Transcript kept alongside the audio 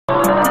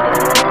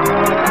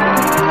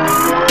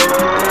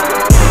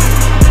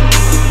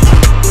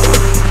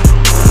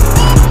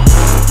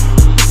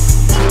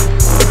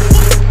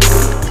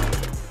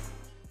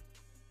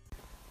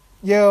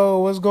Yo,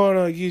 what's going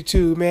on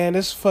YouTube, man?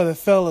 This is for the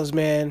fellas,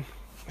 man.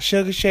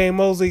 Sugar Shane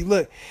Mosley.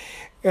 Look,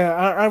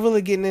 I'm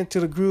really getting into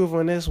the groove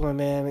on this one,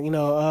 man.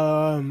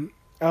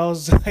 I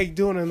was like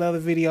doing another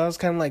video. I was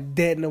kind of like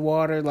dead in the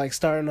water, like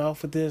starting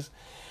off with this.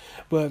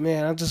 But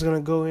man, I'm just gonna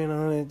go in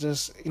on it,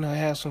 just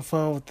have some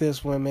fun with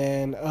this one,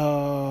 man.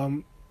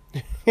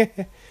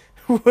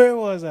 Where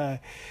was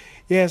I?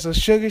 Yeah, so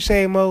Sugar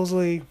Shane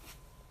Mosley.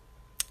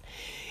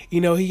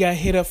 He got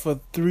hit up for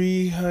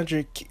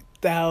 $300,000.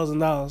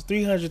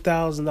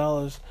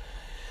 $300,000.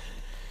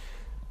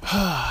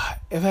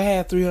 If I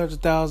had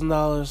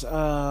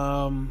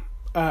 $300,000,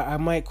 I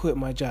might quit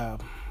my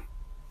job.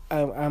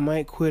 I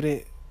might quit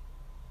it,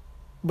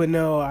 but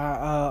no,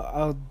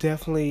 I'll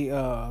definitely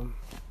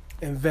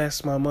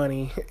invest my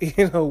money,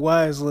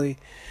 wisely.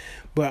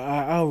 But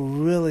I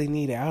really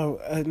need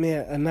it.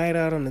 Man, a night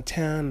out on the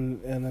town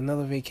and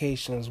another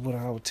vacation is what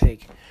I would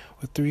take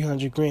with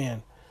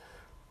 $300,000.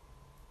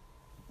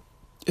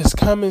 It's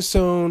coming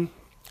soon.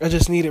 I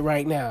just need it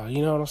right now.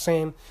 You know what I'm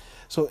saying?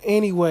 So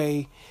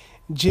anyway,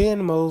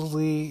 Jen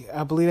Mosley,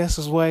 I believe that's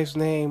his wife's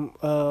name,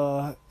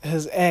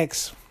 his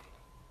ex.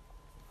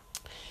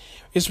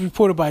 It's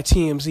reported by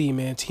TMZ,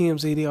 man.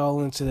 TMZ, they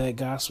all into that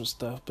gospel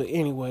stuff. But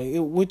anyway,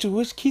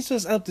 which keeps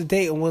us up to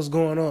date on what's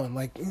going on.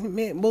 Like,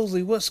 man,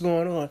 Mosley, what's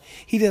going on?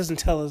 He doesn't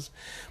tell us.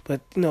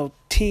 But,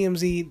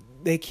 TMZ,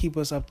 they keep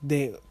us up to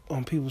date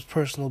on people's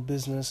personal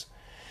business.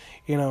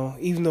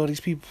 Even though these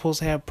people supposed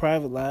to have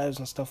private lives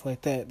and stuff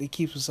like that, they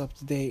keep us up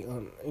to date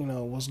on,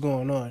 what's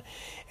going on.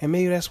 And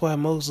maybe that's why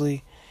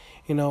Mosley,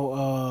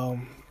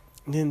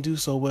 didn't do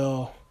so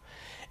well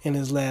in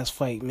his last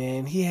fight,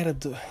 man. He had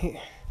to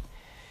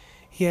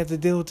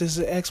deal with his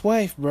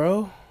ex-wife,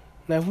 bro.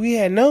 Now, if we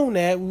had known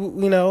that,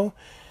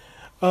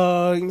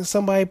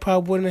 somebody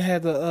probably wouldn't have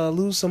had to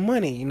lose some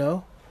money,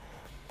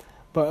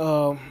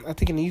 But I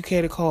think in the UK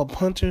they call it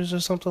punters or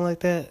something like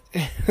that.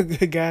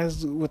 The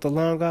guys with the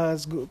long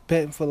odds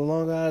betting for the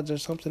long odds or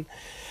something.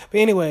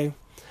 But anyway,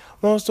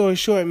 long story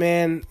short,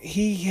 man,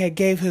 he had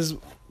gave his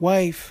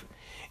wife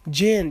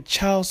Jen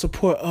child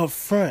support up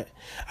front.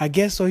 I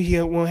guess so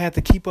he won't have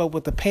to keep up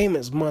with the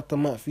payments month to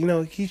month.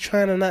 He's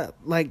trying to not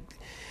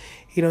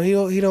he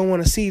don't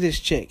want to see this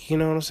chick. You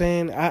know what I'm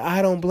saying?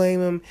 I don't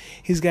blame him.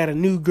 He's got a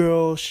new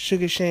girl,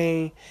 Sugar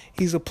Shane.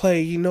 He's a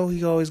player.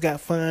 He always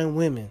got fine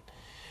women.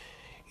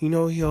 He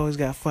always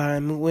got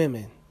fine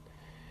women,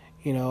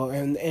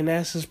 and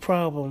that's his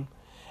problem.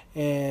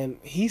 And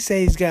he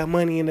says he's got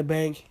money in the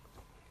bank.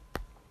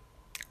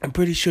 I'm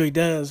pretty sure he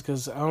does,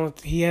 because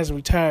he hasn't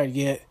retired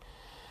yet.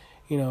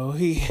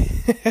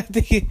 I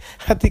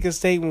think a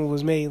statement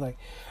was made like,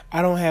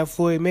 I don't have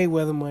Floyd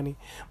Mayweather money,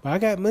 but I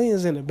got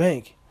millions in the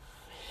bank.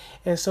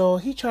 And so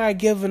he tried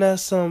giving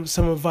us some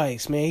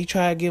advice, man. He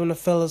tried giving the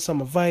fellas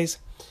some advice.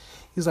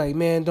 He's like,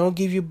 man, don't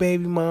give your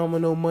baby mama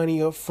no money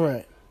up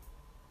front.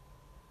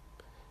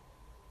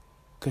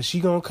 Because she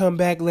going to come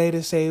back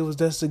later, say it was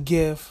just a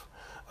gift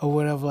or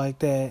whatever like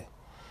that.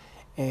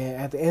 And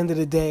at the end of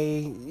the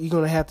day, you're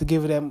going to have to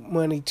give her that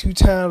money 2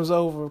 times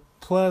over,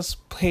 plus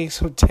pay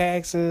some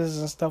taxes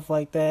and stuff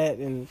like that.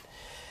 And,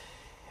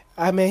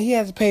 he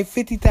had to pay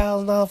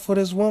 $50,000 for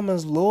this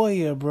woman's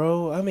lawyer,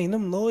 bro.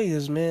 Them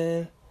lawyers,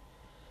 man.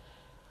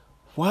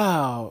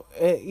 Wow.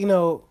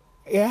 I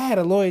had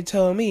a lawyer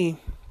telling me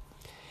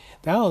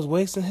that I was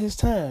wasting his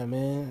time,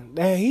 man.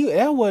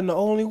 That wasn't the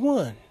only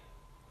one.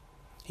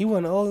 He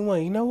wasn't the only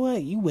one. You know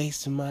what? You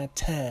wasting my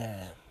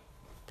time.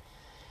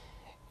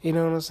 You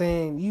know what I'm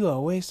saying? You are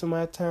wasting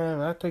my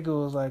time. I think it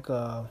was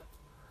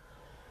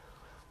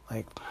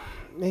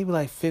maybe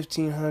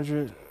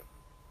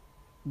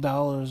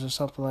 $1,500 or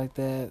something like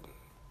that.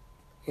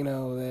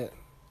 That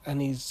I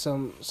need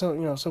some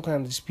kind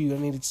of dispute. I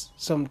needed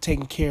something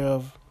taken care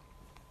of.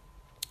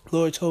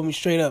 Lord told me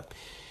straight up,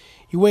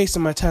 you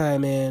wasting my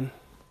time, man.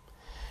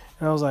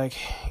 And I was like,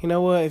 you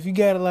know what? If you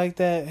got it like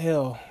that,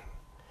 hell,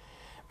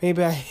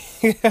 maybe I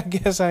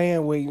guess I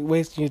am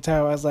wasting your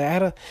time. I was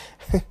like,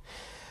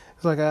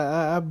 it's like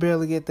I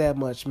barely get that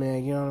much,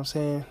 man. You know what I'm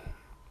saying?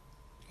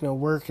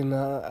 Working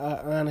an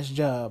honest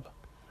job.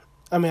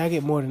 I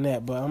get more than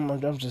that, but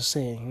I'm just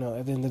saying.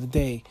 At the end of the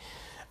day,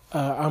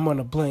 I'm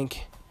gonna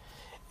blink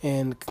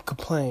and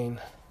complain.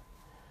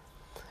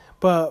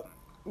 But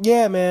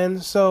yeah,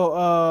 man.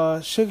 So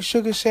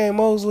Sugar Shane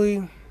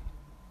Mosley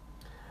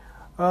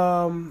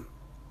had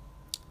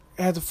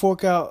to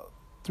fork out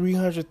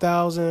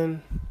 $300,000.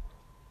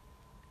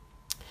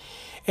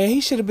 And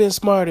he should have been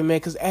smarter, man,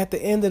 because at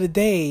the end of the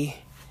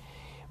day,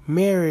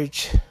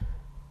 marriage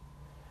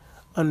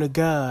under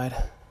God,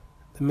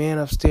 the man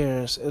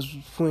upstairs, is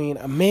between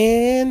a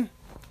man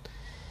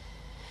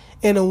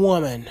and a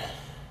woman.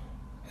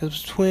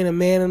 It's between a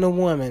man and a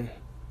woman.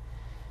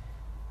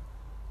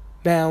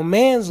 Now,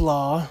 man's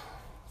law,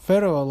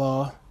 federal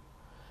law,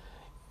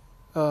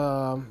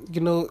 no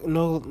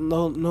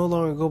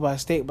longer go by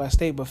state,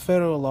 but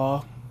federal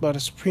law, by the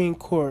Supreme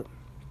Court.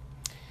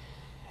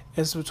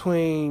 It's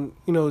between,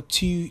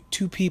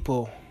 two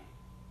people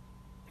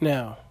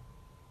now.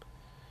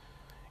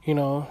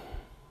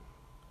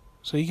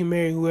 So you can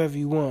marry whoever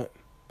you want.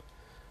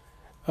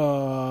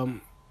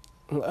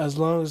 as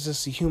long as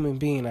it's a human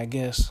being, I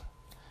guess.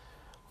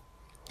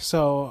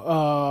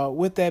 So,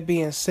 with that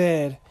being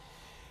said,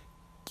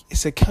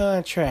 it's a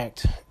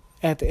contract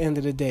at the end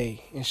of the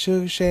day. And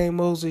Sugar Shane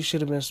Mosley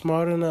should have been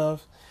smart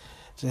enough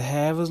to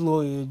have his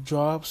lawyer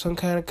draw up some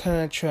kind of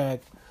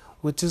contract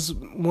with this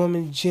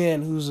woman,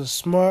 Jen, who's a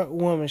smart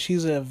woman.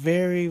 She's a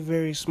very,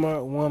 very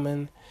smart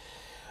woman.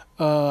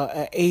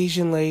 An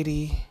Asian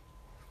lady.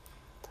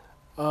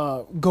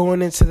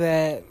 Going into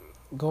that,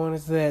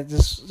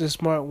 this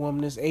smart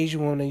woman, this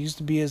Asian woman that used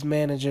to be his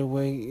manager,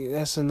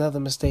 that's another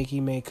mistake he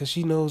made because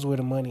she knows where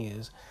the money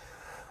is.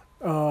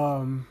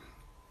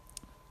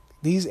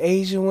 These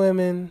Asian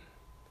women,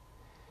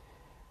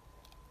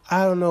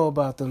 I don't know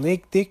about them.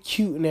 They're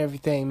cute and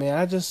everything, man.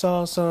 I just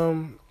saw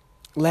some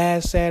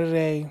last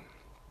Saturday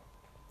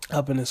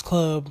up in this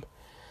club.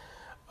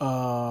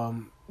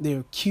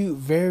 They're cute,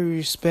 very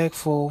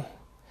respectful,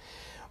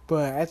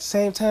 but at the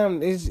same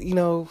time, it's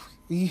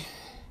you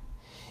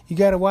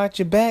gotta watch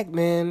your back,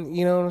 man.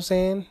 You know what I'm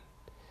saying?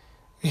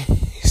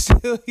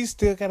 you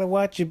still gotta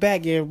watch your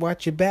back. Yeah,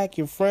 watch your back,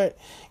 your front,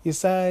 your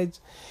sides.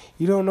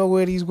 You don't know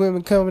where these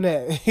women coming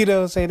at. You know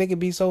what I'm saying? They can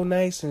be so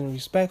nice and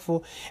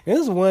respectful. And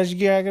those are the ones you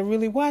gotta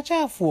really watch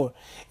out for.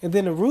 And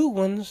then the rude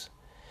ones,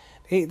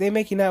 they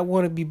make you not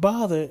want to be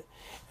bothered.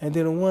 And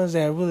then the ones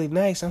that are really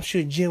nice, I'm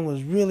sure Jim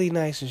was really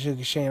nice to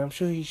Sugar Shane. I'm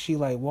sure she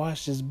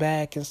washed his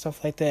back and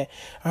stuff like that.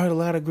 I heard a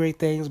lot of great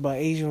things about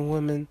Asian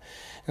women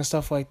and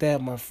stuff like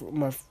that. My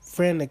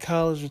friend at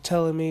college was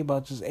telling me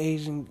about this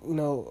Asian,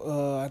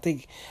 I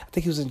think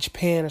he was in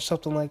Japan or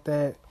something like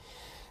that.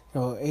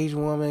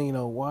 Asian woman,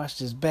 washed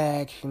his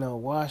back,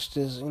 washed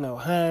his,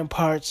 hind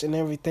parts and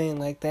everything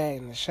like that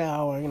in the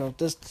shower.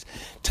 Just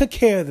took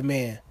care of the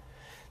man.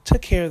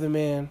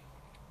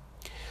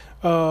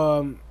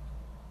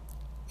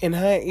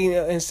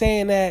 And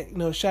saying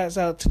that, shouts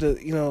out to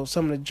the,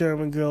 some of the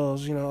German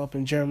girls, up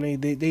in Germany.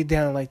 They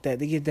down like that.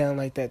 They get down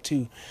like that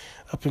too,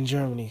 up in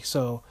Germany.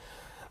 So,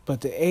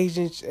 but the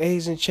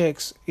Asian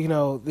chicks,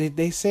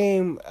 they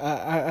seem.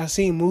 I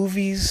seen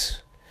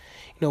movies,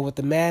 with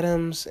the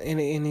madams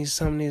and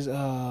some of these.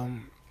 I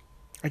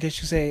guess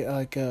you say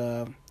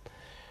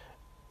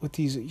with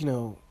these,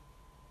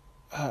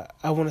 I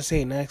want to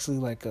say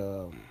actually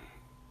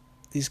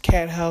these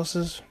cat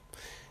houses.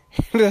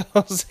 You know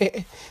what I'm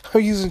saying?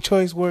 I'm using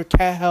choice word,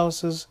 cat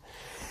houses.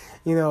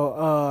 They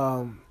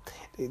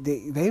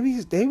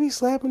be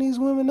slapping these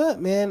women up,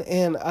 man.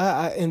 And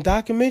I in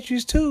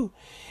documentaries too.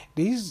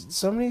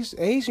 Some of these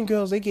Asian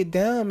girls, they get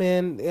down,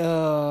 man.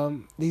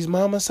 These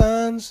mama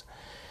sons,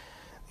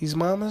 they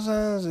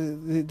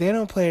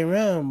don't play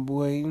around,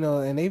 boy.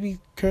 And they be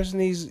cursing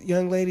these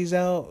young ladies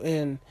out,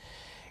 and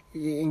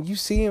you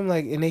see them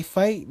and they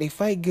fight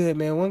good,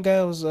 man. One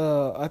guy was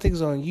I think it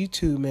was on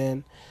YouTube,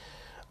 man.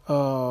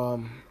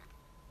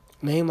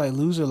 Name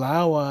Loser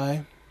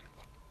Lawai.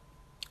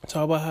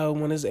 Talk about how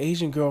one of his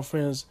Asian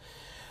girlfriends,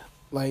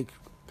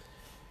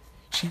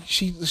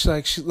 she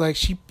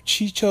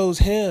chose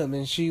him,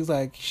 and she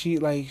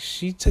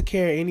took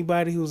care of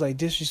anybody who was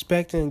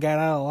disrespecting and got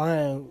out of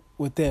line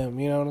with them.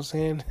 You know what I'm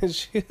saying?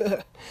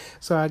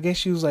 So I guess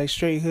she was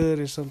straight hood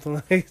or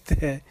something like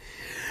that.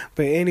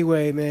 But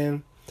anyway,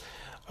 man.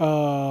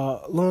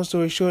 Long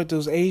story short,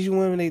 those Asian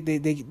women,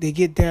 they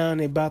get down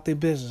about their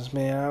business,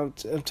 man.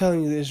 I'm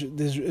telling you,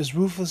 it's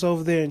ruthless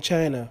over there in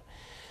China.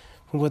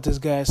 From what this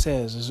guy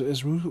says,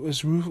 it's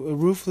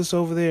ruthless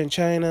over there in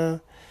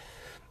China,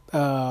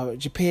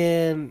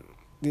 Japan.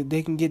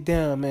 They can get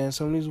down, man.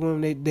 Some of these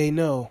women, they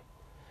know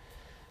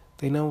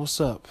what's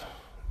up.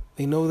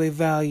 They know they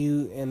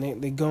value, and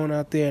they going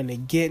out there and they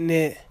getting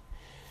it.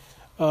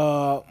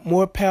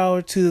 More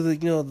power to the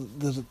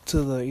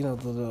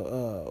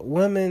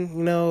women.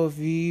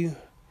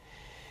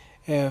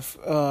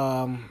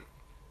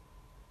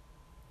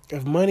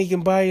 If money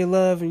can buy your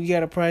love and you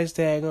got a price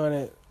tag on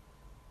it,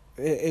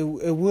 it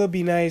would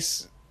be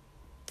nice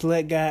to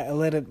let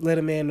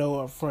a man know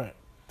up front.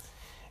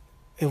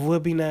 It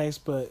would be nice,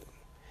 but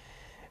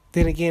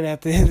then again,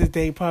 at the end of the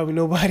day, probably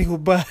nobody will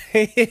buy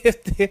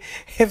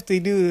if they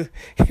do.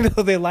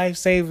 Their life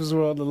savings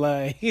were on the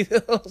line. You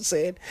know what I'm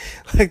saying?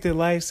 Their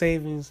life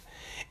savings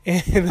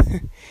and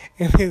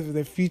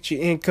their future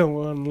income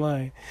were on the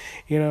line.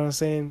 You know what I'm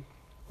saying?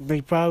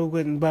 They probably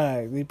wouldn't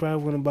buy. They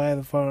probably wouldn't buy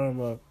the farm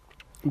or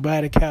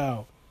buy the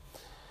cow.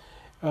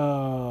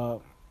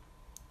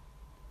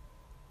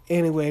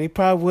 Anyway, they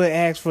probably would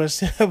ask for a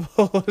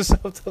sample or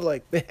something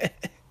like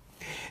that.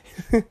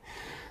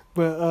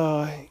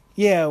 But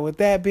yeah, with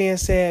that being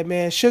said,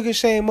 man, Sugar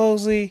Shane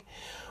Mosley,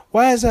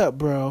 wise up,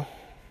 bro.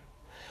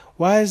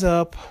 Wise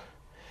up.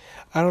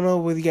 I don't know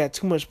whether you got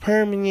too much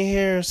perm in your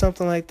hair or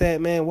something like that,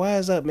 man.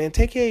 Wise up, man.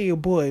 Take care of your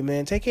boy,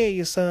 man. Take care of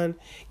your son.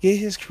 Get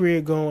his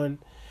career going.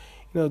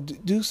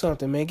 Do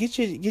something, man. Get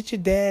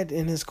your dad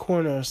in his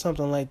corner or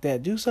something like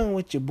that. Do something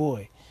with your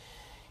boy.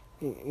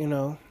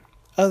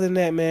 Other than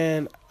that,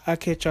 man, I'll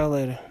catch y'all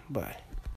later. Bye.